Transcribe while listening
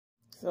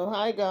So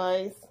hi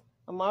guys,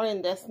 Amari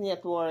and Destiny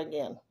at war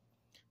again.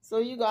 So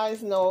you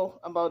guys know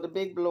about the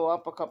big blow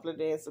up a couple of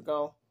days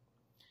ago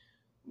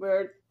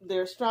where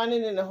they're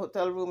stranded in a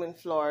hotel room in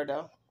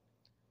Florida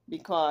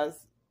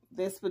because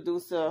this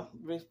producer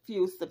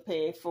refused to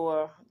pay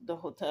for the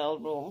hotel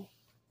room.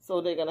 So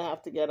they're gonna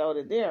have to get out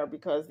of there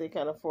because they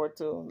can't afford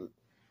to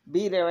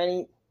be there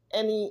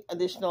any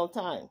additional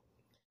time.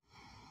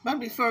 But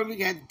before we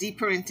get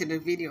deeper into the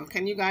video,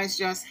 can you guys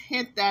just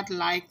hit that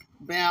like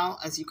bell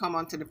as you come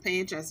onto the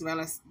page as well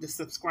as the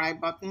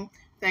subscribe button?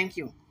 Thank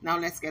you. Now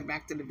let's get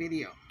back to the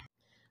video.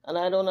 And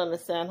I don't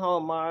understand how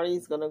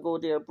Amari's going to go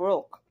there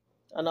broke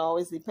and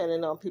always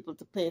depending on people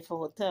to pay for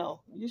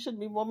hotel. You should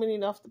be woman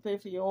enough to pay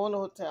for your own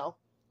hotel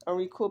and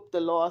recoup the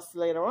loss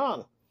later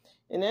on.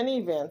 In any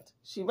event,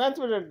 she went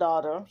with her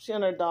daughter. She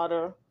and her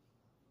daughter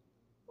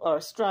are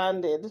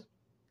stranded.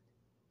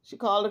 She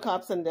called the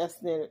cops on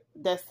Destiny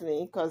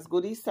because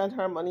Goody sent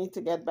her money to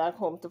get back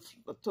home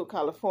to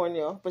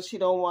California, but she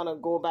don't want to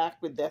go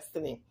back with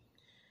Destiny.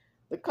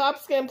 The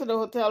cops came to the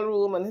hotel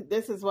room, and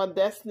this is what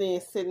Destiny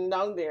is sitting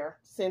down there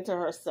saying to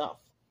herself.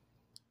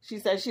 She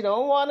said she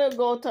don't want to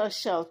go to a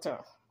shelter.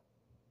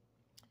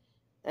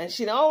 And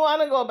she don't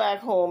want to go back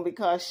home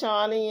because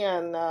Shawnee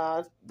and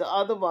the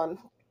other one,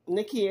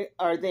 Nikki,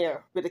 are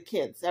there with the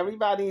kids.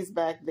 Everybody's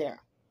back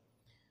there.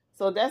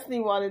 So Destiny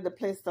wanted the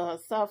place to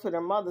herself with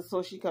her mother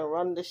so she can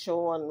run the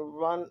show and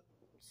run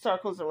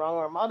circles around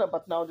her mother.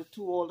 But now the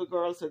two older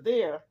girls are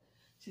there.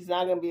 She's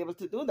not going to be able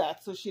to do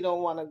that. So she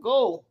don't want to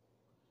go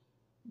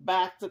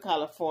back to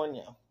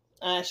California.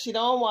 And she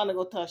don't want to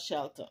go to a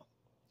shelter.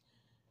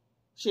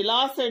 She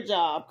lost her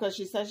job because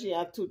she said she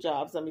had two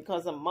jobs. And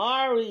because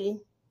Amari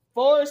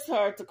forced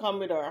her to come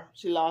with her,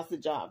 she lost the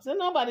job. So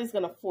nobody's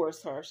going to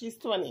force her. She's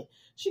 20.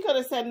 She could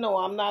have said, no,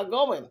 I'm not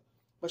going.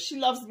 But she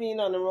loves being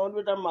on the road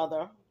with her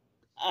mother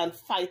and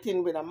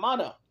fighting with her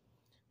mother.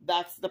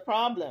 That's the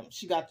problem.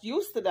 She got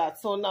used to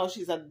that, so now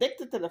she's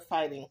addicted to the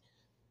fighting.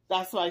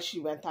 That's why she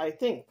went, I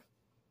think.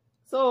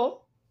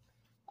 So,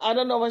 I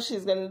don't know what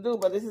she's going to do,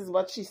 but this is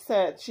what she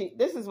said.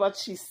 This is what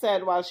she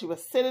said while she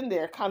was sitting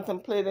there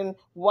contemplating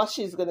what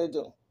she's going to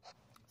do.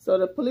 So,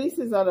 the police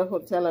is at a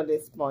hotel at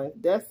this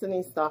point.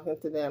 Destiny's talking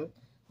to them.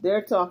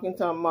 They're talking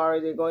to Amari.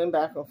 They're going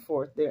back and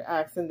forth. They're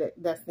asking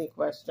Destiny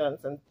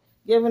questions and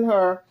giving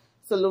her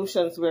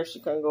solutions where she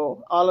can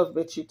go, all of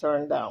which she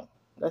turned down.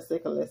 Let's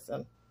take a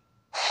listen.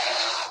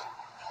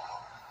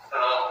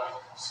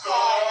 What's going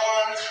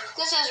on?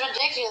 This is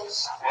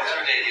ridiculous. What's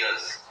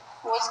ridiculous?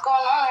 What's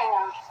going on right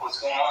now? What's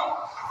going on?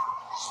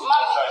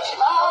 My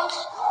mom's...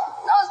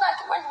 No, it's not.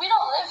 We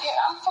don't live here.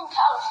 I'm from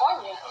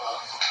California.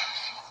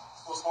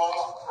 What's going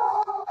on?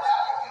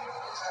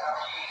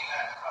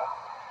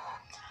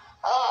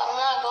 Oh, I'm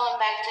not going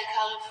back to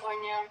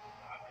California.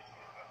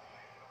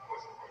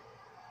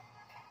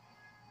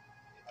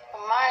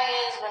 Amari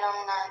is, but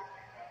I'm not.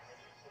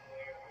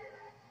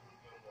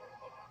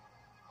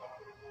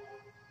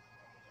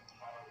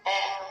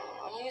 And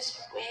when you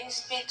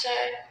speak to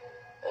her,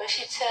 or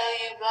she tell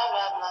you blah,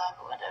 blah, blah,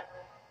 whatever.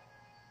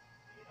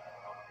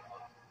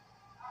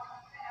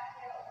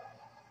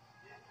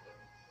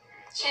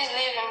 She's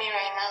leaving me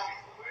right now.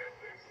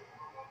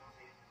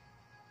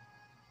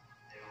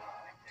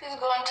 She's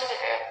going to the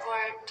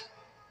airport,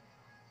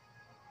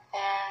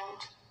 and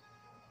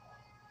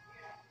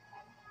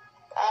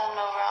I don't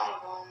know where I'm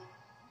going.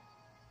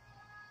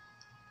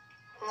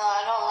 No,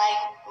 I don't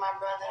like my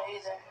brother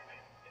either.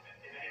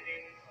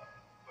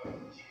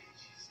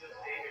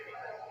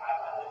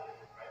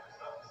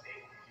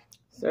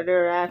 So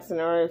they're asking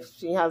her if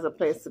she has a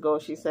place to go.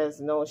 She says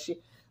no.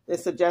 They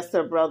suggest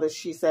her brother.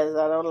 She says,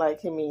 I don't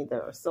like him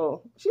either.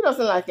 So she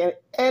doesn't like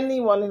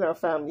anyone in her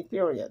family,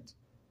 period.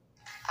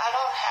 I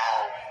don't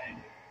have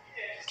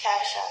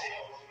cash out.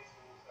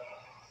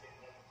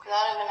 Because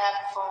I don't even have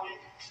a phone.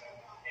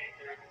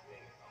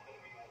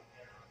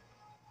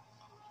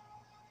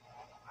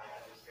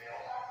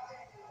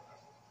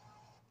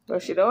 So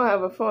she don't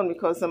have a phone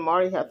because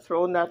Amari had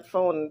thrown that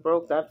phone and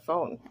broke that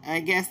phone. I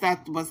guess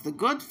that was the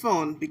good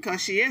phone because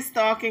she is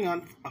talking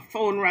on a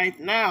phone right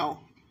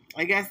now.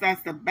 I guess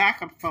that's the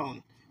backup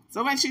phone.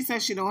 So when she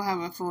says she don't have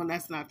a phone,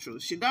 that's not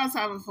true. She does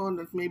have a phone,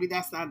 but maybe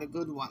that's not a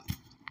good one.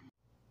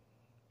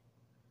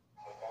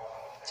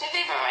 She's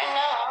leaving right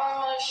now. I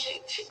don't know if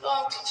she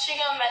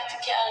going back to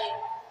Cali.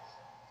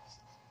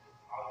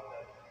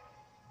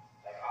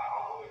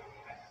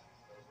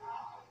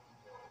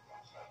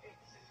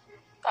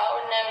 I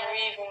would never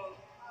even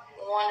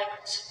want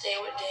to stay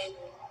with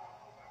David.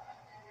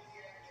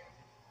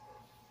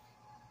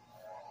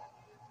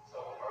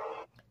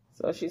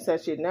 So she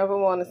said she'd never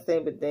want to stay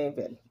with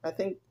David. I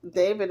think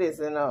David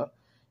is in a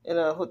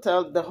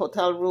hotel, the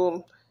hotel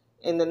room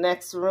in the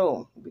next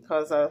room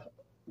because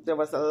there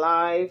was a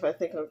live, I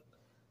think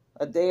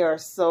a day or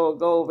so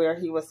ago where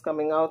he was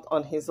coming out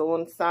on his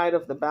own side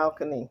of the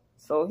balcony.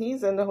 So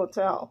he's in the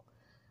hotel,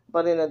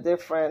 but in a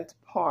different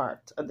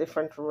part, a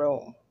different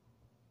room.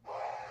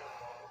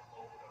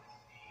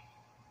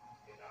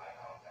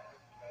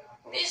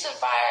 These are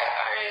fire.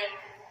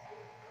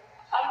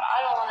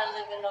 I don't want to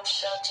live in no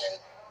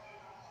shelter.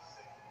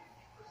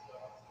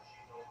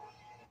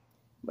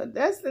 But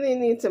Destiny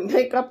needs to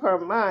make up her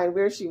mind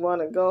where she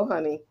want to go,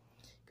 honey.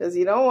 Because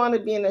you don't want to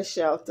be in a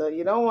shelter.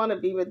 You don't want to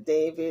be with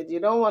David. You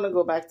don't want to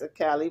go back to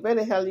Cali. Where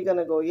the hell are you going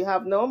to go? You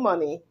have no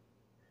money.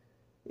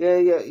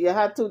 You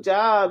had 2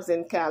 jobs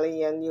in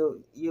Cali, and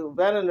you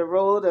went on the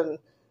road,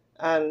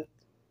 and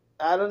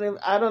I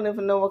don't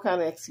even know what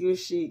kind of excuse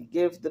she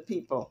gives the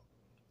people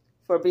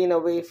for being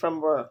away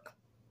from work.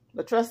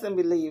 But trust and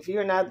believe,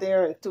 you're not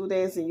there in 2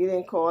 days and you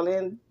didn't call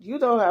in, you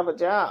don't have a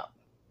job.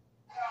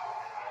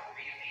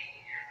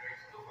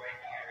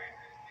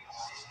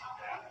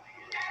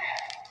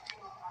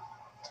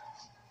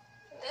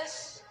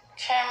 This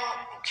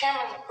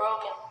camera's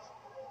broken.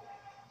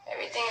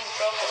 Everything is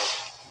broken.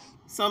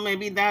 So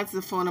maybe that's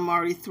the phone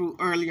Amari threw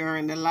earlier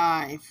in the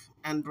live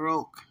and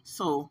broke.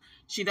 So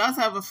she does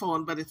have a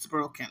phone, but it's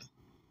broken.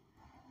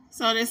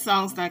 So this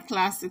song's that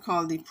classic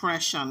called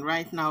Depression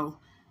right now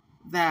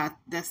that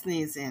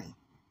Destiny is in.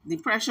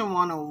 Depression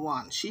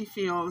 101. She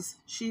feels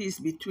she's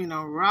between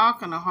a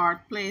rock and a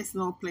hard place,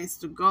 no place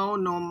to go,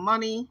 no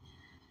money,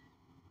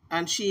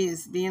 and she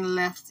is being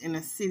left in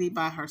a city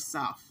by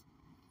herself.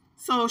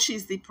 So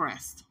she's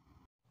depressed.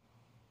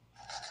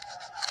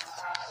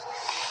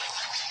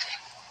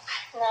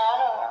 No, I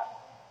don't know.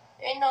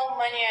 Ain't no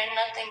money or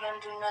nothing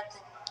gonna do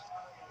nothing.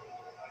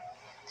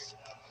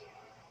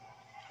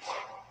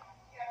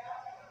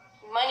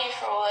 Money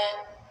for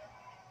what?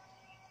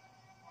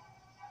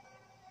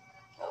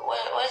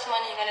 What's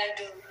money gonna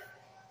do?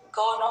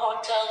 Go in a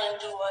hotel and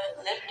do what?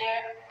 Live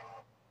there?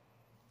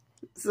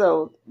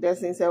 So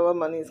Destiny said, what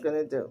money is going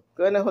to do?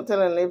 Go in a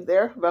hotel and live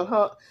there?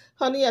 Well,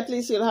 honey, at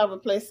least you'll have a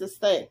place to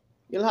stay.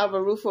 You'll have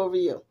a roof over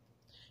you.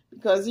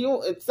 Because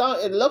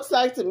it looks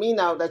like to me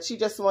now that she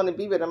just want to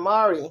be with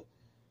Amari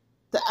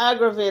to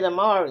aggravate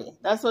Amari.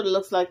 That's what it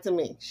looks like to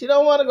me. She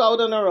don't want to go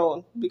out on her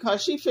own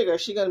because she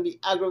figures she's going to be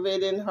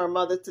aggravating her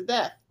mother to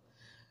death.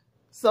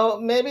 So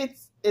maybe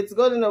it's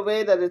good in a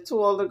way that the 2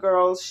 older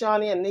girls,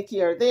 Shawnee and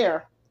Nikki, are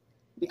there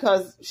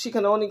because she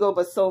can only go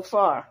but so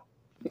far.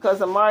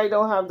 Because Amari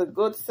don't have the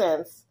good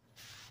sense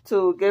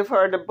to give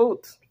her the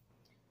boot.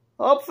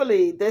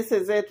 Hopefully, this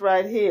is it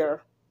right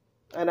here.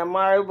 And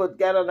Amari would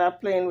get on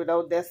that plane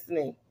without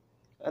Destiny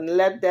and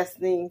let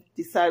Destiny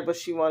decide what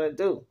she want to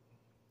do.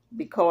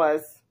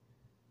 Because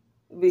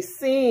we've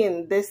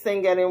seen this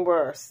thing getting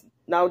worse.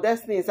 Now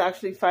Destiny is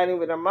actually fighting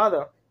with her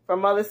mother. If her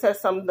mother says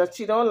something that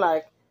she don't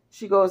like,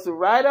 she goes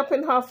right up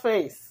in her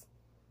face.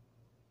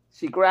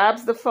 She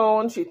grabs the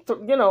phone.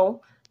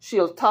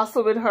 She'll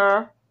tussle with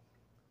her.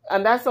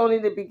 And that's only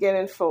the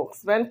beginning,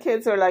 folks. When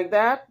kids are like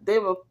that, they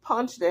will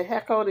punch the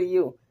heck out of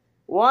you.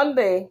 One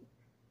day,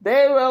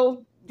 they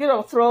will,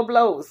 throw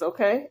blows,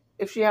 okay?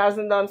 If she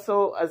hasn't done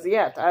so as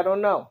yet, I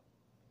don't know.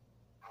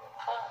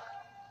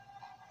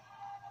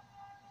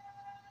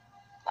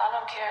 I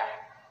don't care.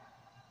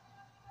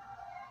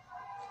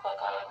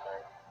 Fuck all of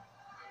that.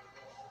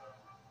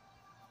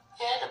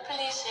 Yeah, the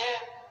police here.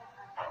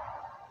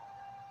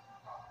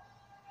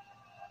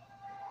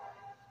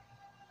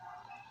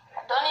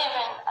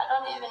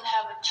 I don't even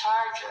have a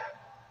charger.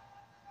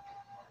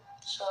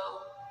 So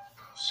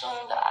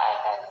soon the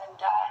iPad will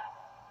die.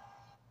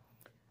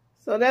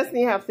 So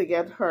Destiny have to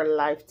get her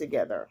life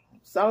together.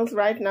 Sounds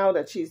right now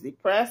that she's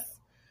depressed,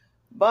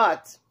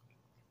 but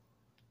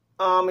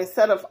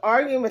instead of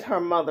arguing with her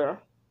mother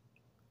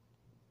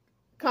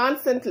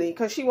constantly,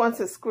 because she wants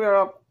to square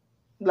up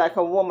like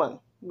a woman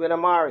with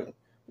Amari,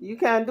 you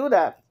can't do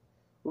that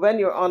when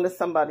you're under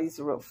somebody's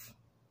roof.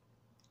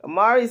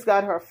 Amari's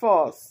got her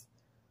faults,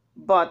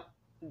 but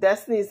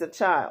Destiny's a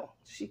child.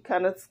 She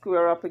cannot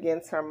square up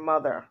against her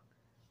mother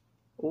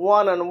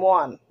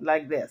one-on-one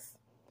like this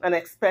and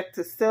expect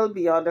to still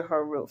be under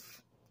her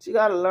roof. She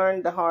got to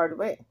learn the hard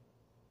way.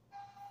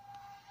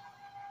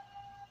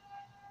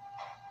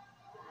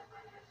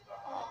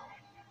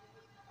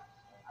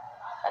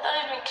 I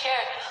don't even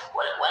care.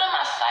 What am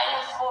I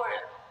fighting for?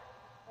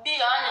 Be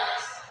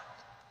honest.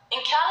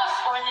 In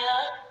California,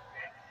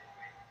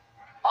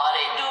 all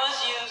they do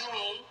is use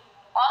me.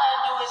 All I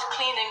do is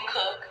clean and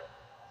cook.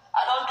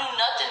 I don't do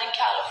nothing in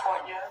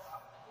California.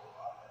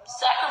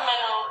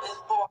 Sacramento is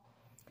boring.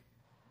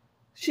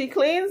 She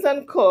cleans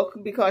and cooks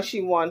because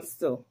she wants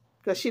to,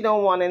 because she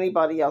don't want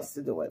anybody else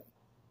to do it.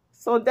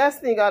 So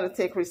Destiny got to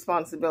take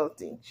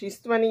responsibility. She's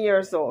 20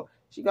 years old.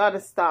 She got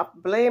to stop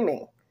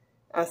blaming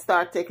and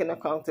start taking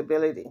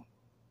accountability.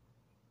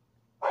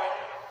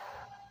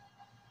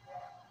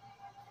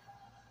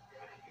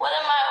 What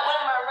am I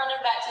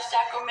running back to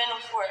Sacramento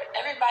for?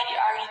 Everybody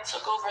already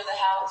took over the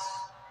house.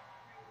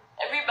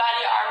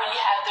 Everybody already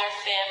have their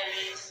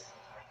families.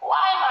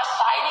 Why am I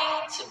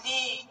fighting to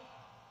be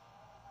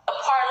a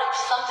part of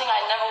something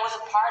I never was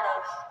a part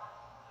of?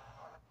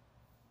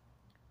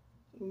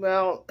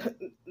 Well,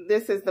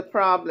 this is the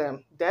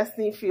problem.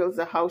 Destiny feels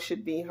the house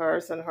should be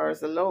hers and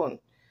hers alone.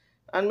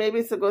 And maybe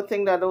it's a good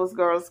thing that those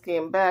girls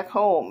came back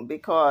home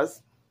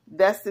because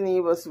Destiny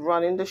was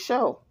running the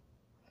show.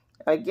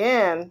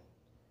 Again,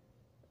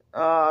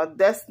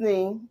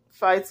 Destiny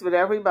fights with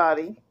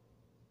everybody.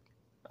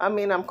 I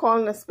mean, I'm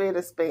calling a spade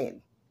a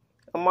spade.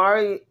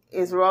 Amari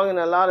is wrong in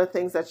a lot of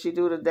things that she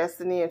do to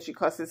Destiny, and she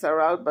cusses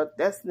her out, but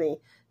Destiny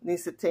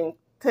needs to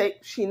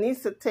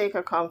take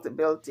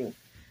accountability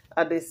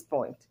at this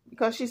point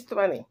because she's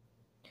 20.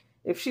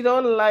 If she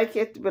don't like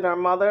it with her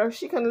mother,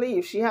 she can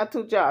leave. She had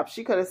 2 jobs.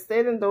 She could have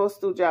stayed in those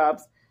 2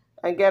 jobs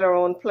and get her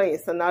own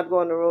place and not go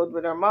on the road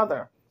with her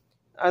mother.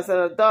 As an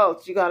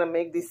adult, you got to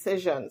make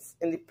decisions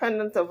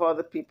independent of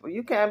other people.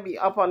 You can't be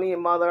up on your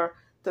mother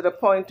to the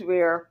point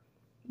where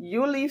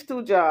you leave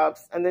 2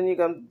 jobs and then you're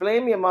going to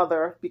blame your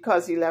mother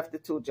because you left the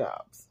 2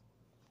 jobs.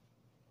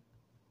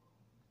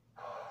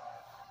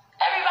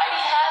 Everybody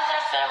has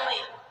their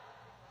family.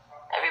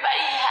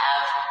 Everybody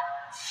have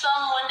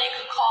someone they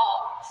could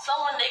call,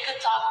 someone they could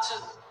talk to.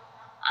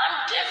 I'm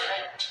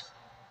different.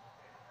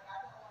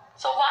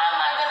 So why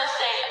am I going to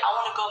say I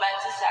want to go back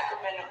to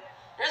Sacramento?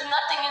 There's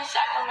nothing in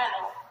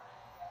Sacramento.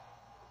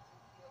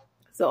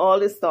 So all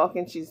this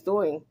talking she's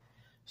doing,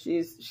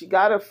 she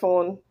got her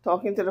phone,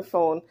 talking to the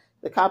phone.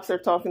 The cops are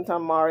talking to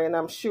Amari, and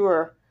I'm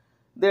sure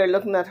they're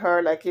looking at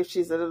her like if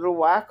she's a little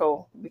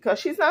wacko because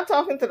she's not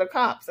talking to the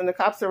cops, and the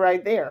cops are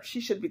right there.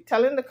 She should be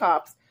telling the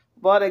cops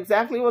about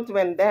exactly what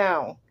went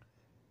down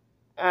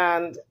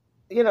and,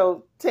 you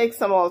know, take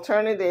some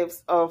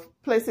alternatives of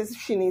places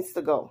she needs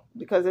to go.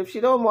 Because if she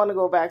don't want to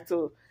go back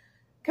to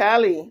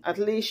Cali, at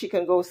least she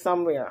can go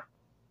somewhere.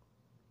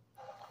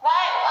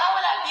 Why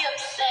would I be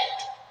upset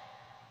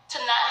to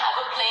not have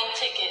a plane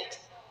ticket?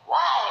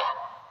 Why?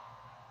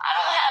 I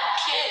don't have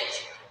kids.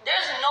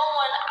 There's no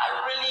one I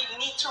really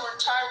need to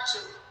return to.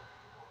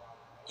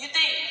 You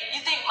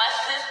think my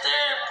sister,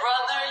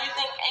 brother, you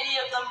think any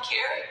of them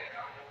care?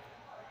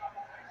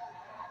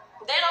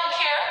 They don't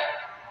care.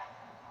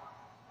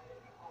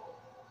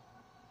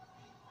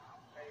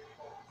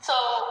 So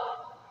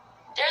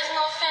there's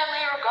no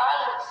family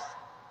regardless.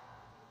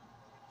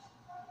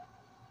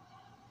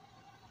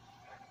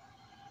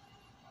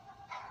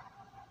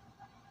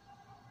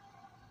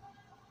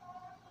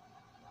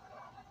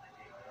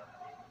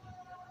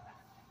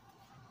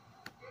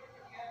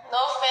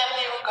 No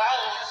family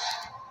regardless.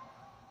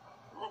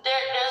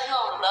 There's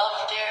no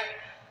love there.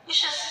 You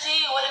should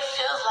see what it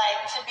feels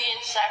like to be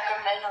in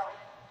Sacramento.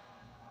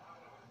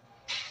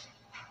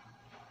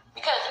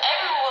 Because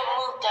everyone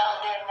moved down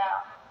there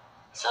now.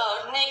 So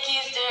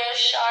Nikki's there,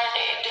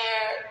 Sharday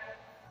there.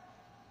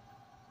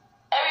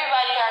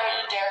 Everybody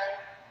already there.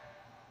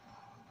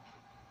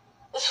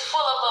 It's full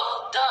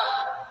of them.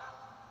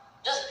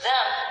 Just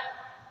them.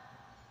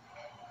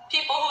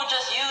 People who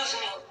just use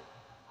me.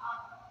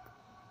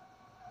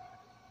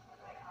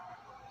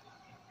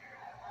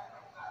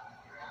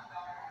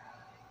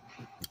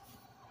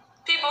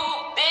 People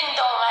who been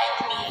don't like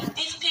me.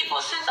 These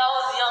people, since I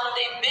was young,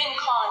 they've been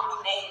calling me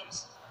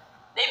names.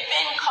 They've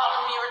been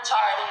calling me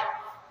retarded.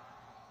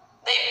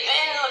 They've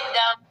been looked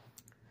down.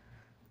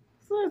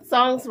 So it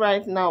sounds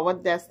right now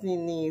what Destiny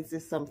needs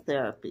is some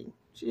therapy.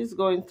 She's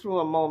going through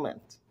a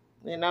moment,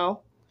 you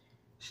know.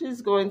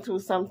 She's going through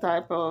some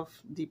type of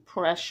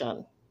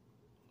depression.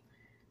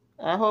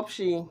 I hope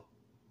she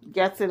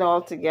gets it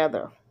all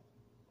together.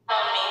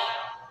 On me.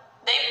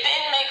 They've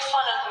been make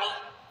fun of me.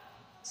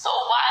 So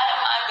why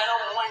am I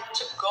gonna want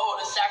to go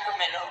to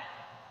Sacramento?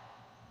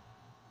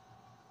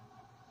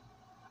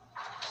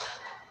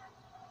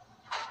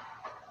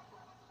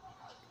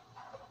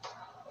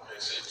 Okay,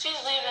 so She's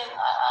leaving.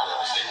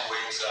 stay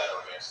wait inside,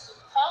 okay?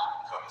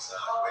 Huh? Come inside,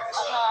 wait Oh,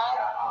 inside. no, I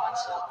don't want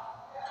to.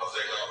 Cause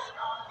they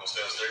gonna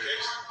stay on the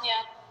staircase?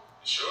 Yeah.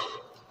 You sure?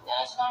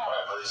 Yeah, it's fine.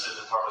 Alright, but they said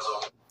the apartment's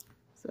open.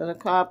 So the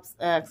cops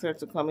asked her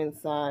to come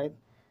inside,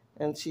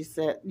 and she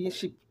said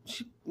she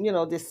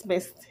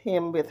dismissed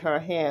him with her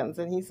hands,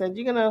 and he said,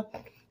 "You're gonna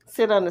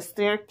sit on the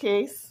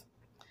staircase?"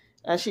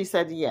 And she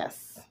said,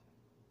 "Yes."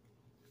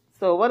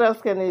 So what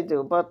else can they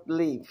do but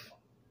leave?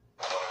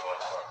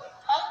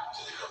 Huh?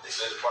 They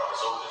said the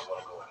apartment's open. They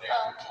want to go in there.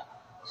 Oh, okay.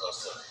 That's what I was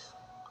telling you.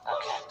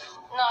 Okay.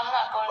 No, I'm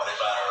not going But there.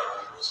 if I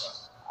heard or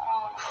something. I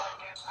don't want to go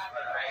there.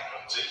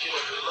 Take care.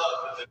 Good luck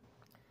with it.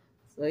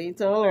 So he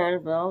told her,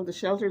 "Well, the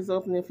shelter's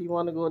open if you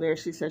want to go there."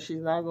 She said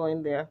she's not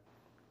going there.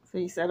 So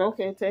he said,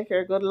 "Okay, take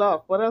care. Good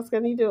luck." What else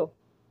can he do?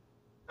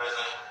 Yeah.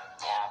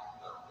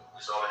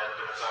 We saw they had a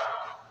good time.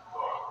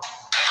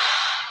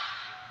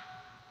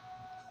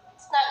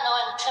 It's not no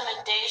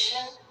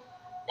intimidation.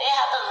 They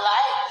have a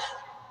life.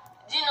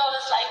 Do you know what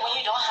it's like when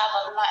you don't have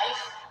a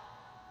life?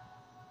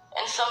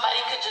 And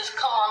somebody could just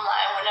come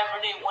online whenever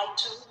they want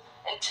to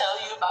and tell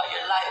you about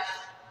your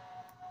life.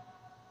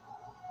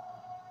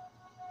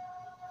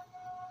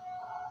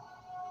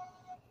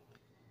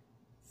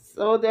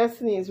 So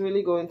Destiny is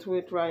really going through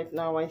it right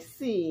now. I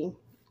see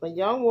a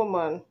young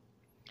woman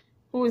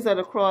who is at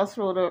a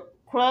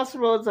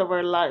crossroads of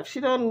her life. She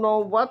don't know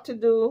what to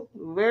do,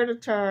 where to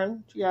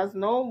turn. She has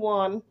no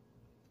one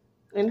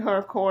in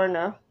her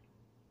corner.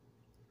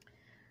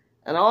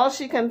 And all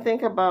she can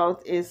think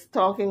about is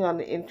talking on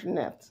the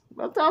internet.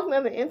 But talking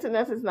on the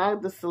internet is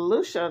not the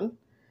solution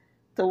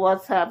to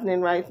what's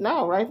happening right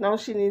now. Right now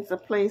she needs a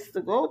place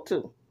to go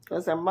to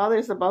because her mother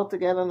is about to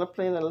get on a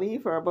plane and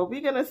leave her. But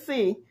we're going to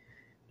see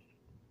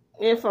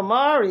if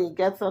Amari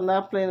gets on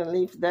that plane and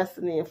leaves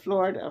Destiny in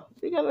Florida,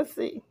 we're going to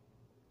see.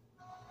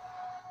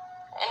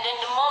 And then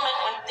the moment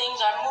when things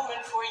are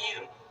moving for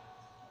you,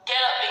 get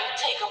up and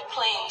take a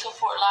plane to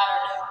Fort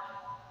Lauderdale.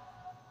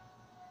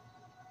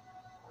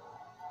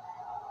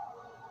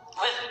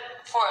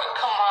 For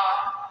Kamar,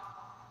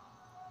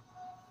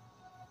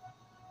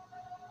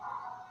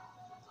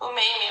 who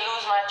made me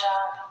lose my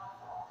job,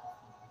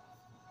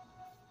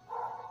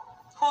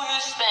 who you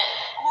spent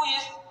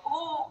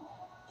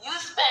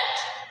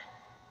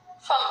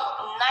from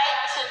night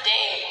to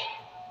day.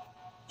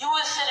 You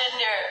was sitting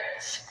there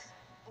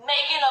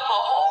making up a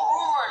whole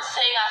rumor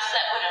saying I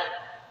slept with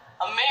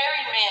a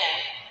married man,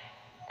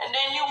 and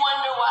then you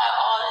wonder why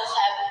all this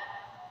happened.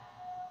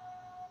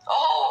 A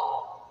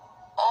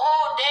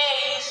whole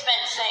day you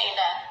spent saying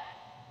that.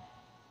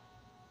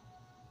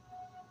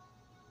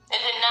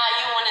 And then now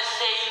you want to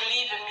say you're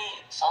leaving me.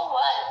 So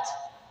what?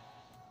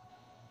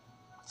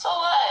 So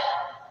what?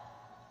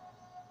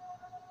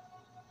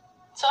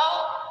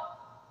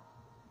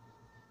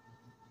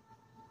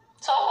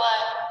 So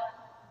what?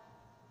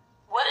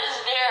 What is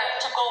there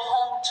to go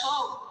home to?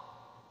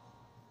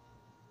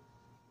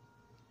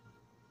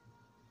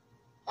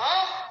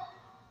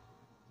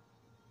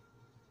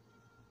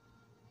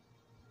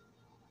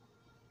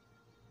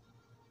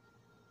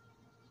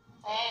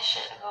 There ain't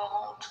shit to go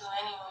home to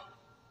anyway.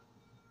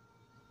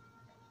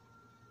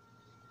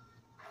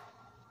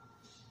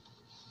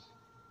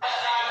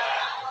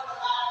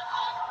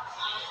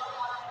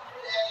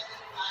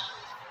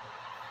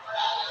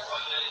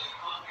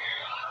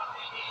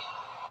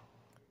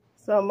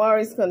 So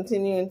Amari's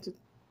continuing to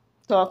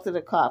talk to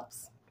the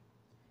cops.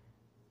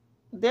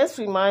 This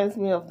reminds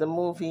me of the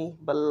movie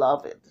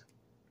Beloved.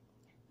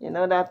 You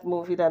know that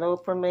movie that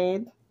Oprah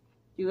made?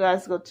 You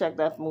guys go check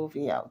that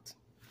movie out.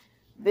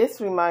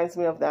 This reminds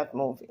me of that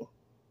movie.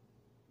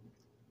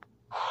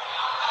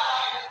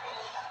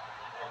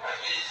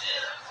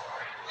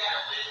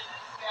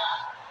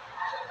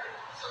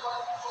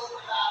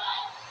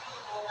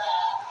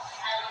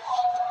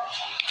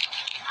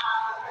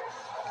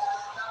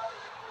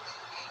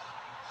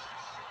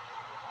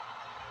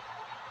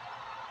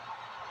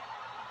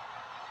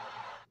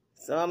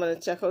 So I'm going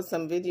to check out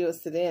some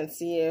videos today and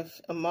see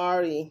if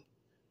Amari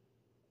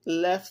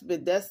left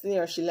with Destiny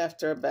or she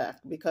left her back,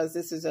 because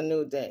this is a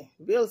new day.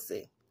 We'll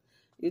see.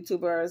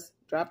 YouTubers,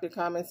 drop your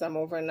comments. I'm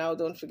over now.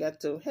 Don't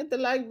forget to hit the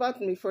like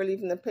button before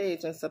leaving the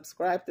page and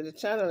subscribe to the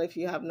channel if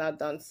you have not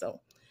done so.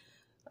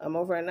 I'm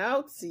over and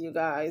out. See you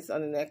guys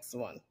on the next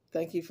one.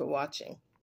 Thank you for watching.